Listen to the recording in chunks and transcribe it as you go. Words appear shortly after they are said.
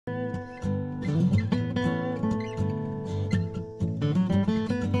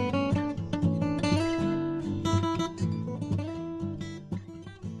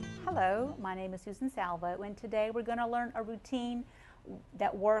My name is Susan Salvo, and today we're going to learn a routine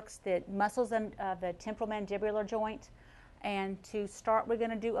that works the muscles of the temporal mandibular joint. And to start, we're going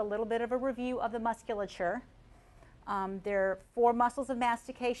to do a little bit of a review of the musculature. There are 4 muscles of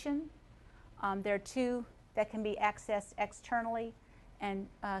mastication. There are 2 that can be accessed externally and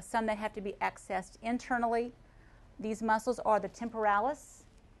some that have to be accessed internally. These muscles are the temporalis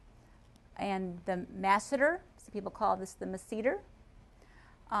and the masseter. Some people call this the masseter.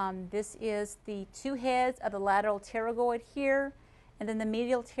 This is the 2 heads of the lateral pterygoid here, and then the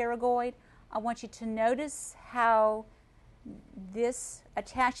medial pterygoid. I want you to notice how this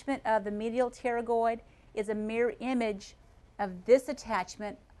attachment of the medial pterygoid is a mirror image of this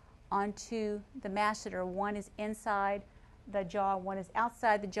attachment onto the masseter. One is inside the jaw, one is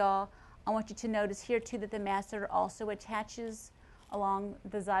outside the jaw. I want you to notice here too that the masseter also attaches along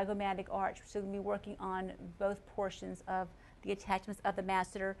the zygomatic arch. So we're going to be working on both portions of the attachments of the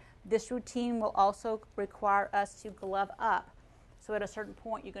masseter. This routine will also require us to glove up. So at a certain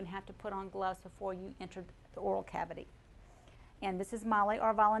point you're going to have to put on gloves before you enter the oral cavity. And this is Molly,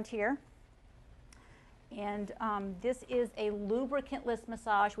 our volunteer. And this is a lubricantless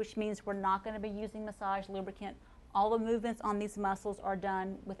massage, which means we're not going to be using massage lubricant. All the movements on these muscles are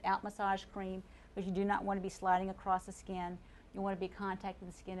done without massage cream, because you do not want to be sliding across the skin. You want to be contacting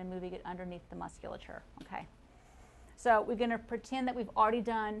the skin and moving it underneath the musculature. Okay. So we're going to pretend that we've already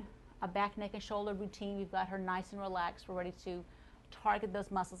done a back, neck, and shoulder routine. We've got her nice and relaxed. We're ready to target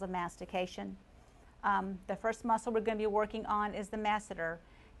those muscles of mastication. The first muscle we're going to be working on is the masseter.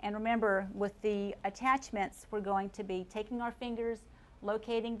 And remember, with the attachments, we're going to be taking our fingers,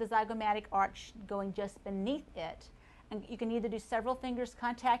 locating the zygomatic arch, going just beneath it. And you can either do several fingers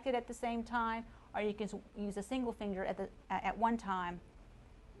contacted at the same time, or you can use a single finger at one time.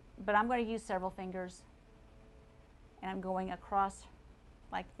 But I'm going to use several fingers. And I'm going across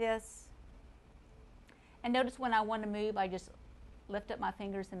like this. And notice when I want to move, I just lift up my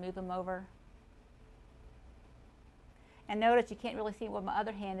fingers and move them over. And notice you can't really see what my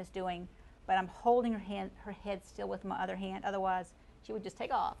other hand is doing, but I'm holding her head still with my other hand. Otherwise, she would just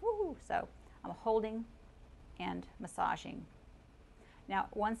take off. Woo-hoo. So I'm holding and massaging. Now,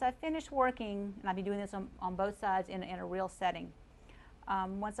 once I finish working, and I'll be doing this on both sides in a real setting.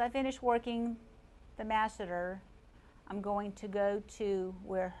 Once I finish working the masseter, I'm going to go to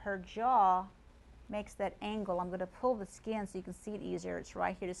where her jaw makes that angle. I'm going to pull the skin so you can see it easier. It's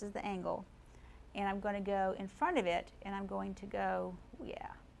right here. This is the angle. And I'm going to go in front of it, and I'm going to go, yeah,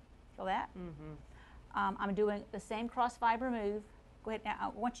 feel that? Mm-hmm. I'm doing the same cross fiber move. Go ahead. Now, I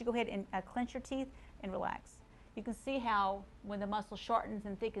want you to go ahead and clench your teeth and relax. You can see how when the muscle shortens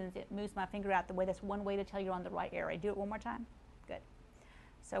and thickens, it moves my finger out the way. That's one way to tell you're on the right area. Do it one more time. Good.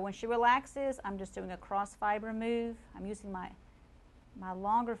 So when she relaxes, I'm just doing a cross fiber move. I'm using my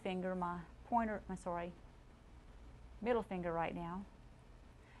longer finger, my middle finger right now.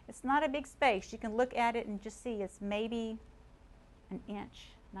 It's not a big space. You can look at it and just see it's maybe an inch.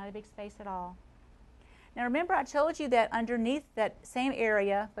 Not a big space at all. Now remember, I told you that underneath that same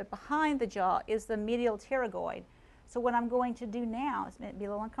area, but behind the jaw, is the medial pterygoid. So what I'm going to do now, it's going to be a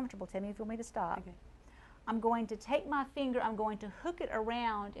little uncomfortable. Tell me if you want me to stop. Okay. I'm going to take my finger, I'm going to hook it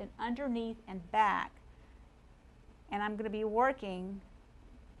around and underneath and back. And I'm going to be working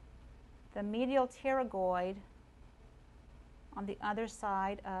the medial pterygoid on the other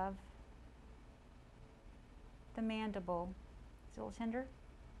side of the mandible. Is it a little tender?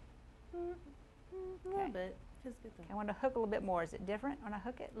 A little bit. Just get them. Okay, I want to hook a little bit more. Is it different when I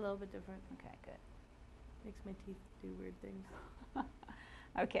hook it? A little bit different. Okay, good. Makes my teeth do weird things.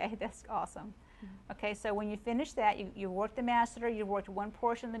 Okay, that's awesome. Mm-hmm. Okay, so when you finish that, you work the masseter, you worked one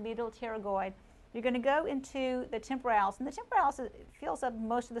portion of the medial pterygoid. You're going to go into the temporalis, and the temporalis fills up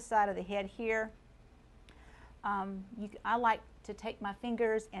most of the side of the head here. I like to take my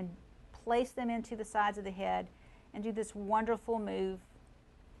fingers and place them into the sides of the head and do this wonderful move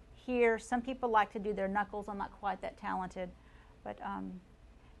here. Some people like to do their knuckles. I'm not quite that talented. But and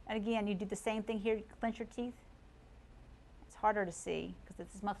again, you do the same thing here. You clench your teeth. It's harder to see because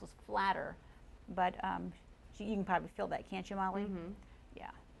this muscle's flatter. But you can probably feel that, can't you, Molly? Mm-hmm.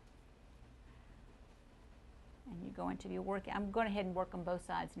 Yeah. And you're going to be working. I'm going ahead and work on both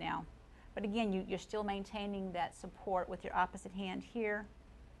sides now. But again, you're still maintaining that support with your opposite hand here.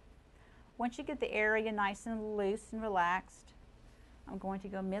 Once you get the area nice and loose and relaxed, I'm going to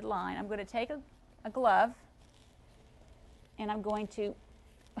go midline. I'm going to take a glove, and I'm going to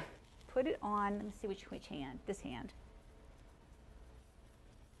put it on, let me see which hand, this hand.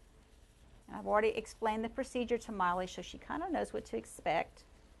 And I've already explained the procedure to Molly, so she kind of knows what to expect.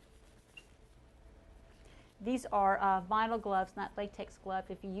 These are vinyl gloves, not latex gloves.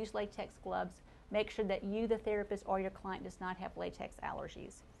 If you use latex gloves, make sure that you, the therapist, or your client does not have latex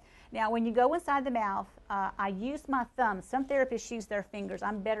allergies. Now, when you go inside the mouth, I use my thumbs. Some therapists use their fingers.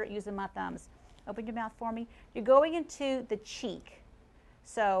 I'm better at using my thumbs. Open your mouth for me. You're going into the cheek.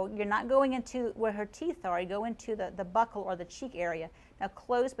 So you're not going into where her teeth are. You go into the buccal or the cheek area. Now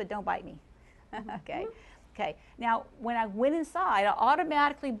close, but don't bite me. Okay. Okay. Now, when I went inside, I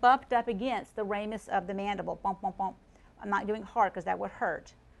automatically bumped up against the ramus of the mandible. Bump, bump, bump. I'm not doing hard because that would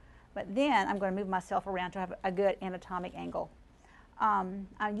hurt. But then I'm going to move myself around to have a good anatomic angle. I'm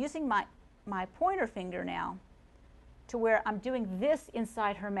using my pointer finger now to where I'm doing this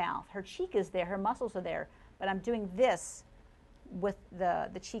inside her mouth. Her cheek is there, her muscles are there, but I'm doing this with the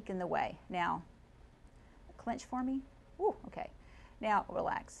cheek in the way. Now, clench for me. Ooh, okay. Now,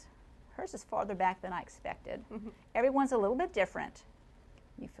 relax. Hers is farther back than I expected. Everyone's a little bit different.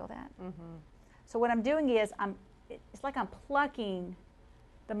 You feel that? So what I'm doing is, it's like I'm plucking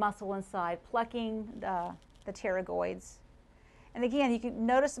the muscle inside, plucking the pterygoids. And again, you can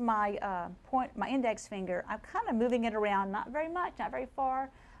notice my my index finger, I'm kind of moving it around, not very much, not very far,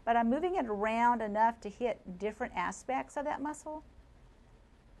 but I'm moving it around enough to hit different aspects of that muscle.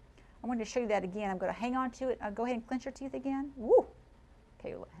 I wanted to show you that again. I'm going to hang on to it. Go ahead and clench your teeth again. Woo!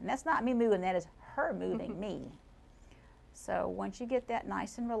 Okay, and that's not me moving, that is her moving me. So once you get that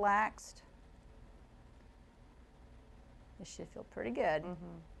nice and relaxed, this should feel pretty good.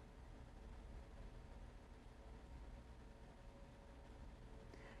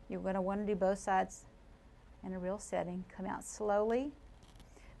 You're going to want to do both sides in a real setting. Come out slowly.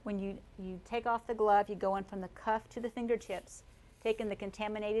 When you take off the glove, you go in from the cuff to the fingertips, taking the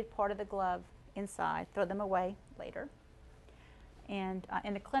contaminated part of the glove inside, throw them away later. And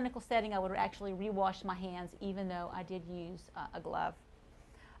in a clinical setting, I would actually rewash my hands even though I did use a glove.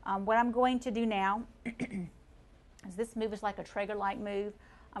 What I'm going to do now is this move is like a Traeger-like move.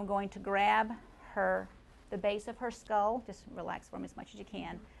 I'm going to grab the base of her skull, just relax for me as much as you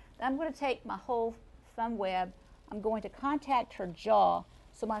can. Then I'm going to take my whole thumb web, I'm going to contact her jaw,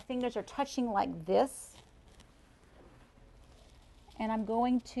 so my fingers are touching like this. And I'm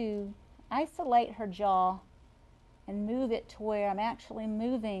going to isolate her jaw and move it to where I'm actually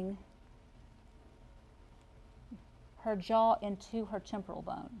moving her jaw into her temporal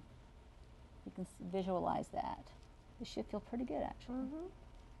bone. You can visualize that. This should feel pretty good, actually.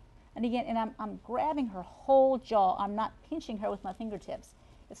 And again, and I'm grabbing her whole jaw. I'm not pinching her with my fingertips.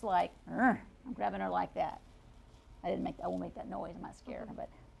 It's like, I'm grabbing her like that. I won't make that noise. I might scare her, but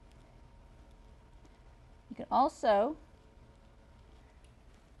you can also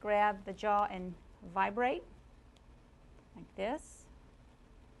grab the jaw and vibrate like this.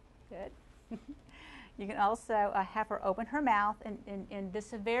 Good. You can also have her open her mouth, and the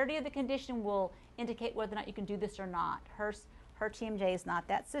severity of the condition will indicate whether or not you can do this or not. Her TMJ is not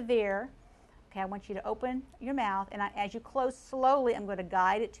that severe. Okay, I want you to open your mouth, and as you close slowly, I'm going to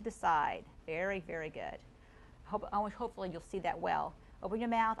guide it to the side. Very, very good. Hopefully you'll see that well. Open your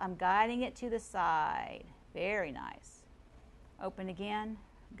mouth. I'm guiding it to the side. Very nice. Open again,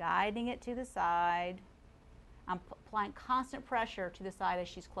 guiding it to the side. I'm applying constant pressure to the side as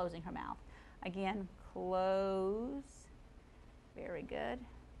she's closing her mouth. Again, close. Very good.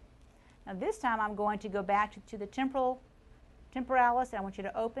 Now this time I'm going to go back to the temporalis, and I want you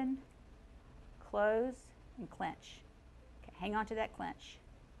to open, close, and clench. Okay, hang on to that clench.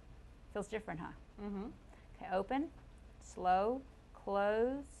 Feels different, huh? Okay, open, slow,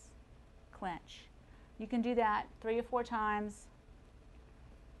 close, clench. You can do that 3 or 4 times,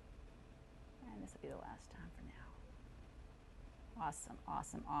 and this will be the last time for now. Awesome,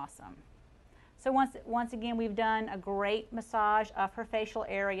 awesome, awesome. So once again, we've done a great massage of her facial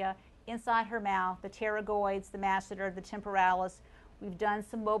area, inside her mouth, the pterygoids, the masseter, the temporalis. We've done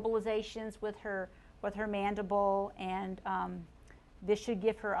some mobilizations with her mandible, and this should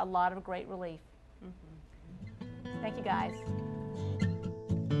give her a lot of great relief. Thank you, guys.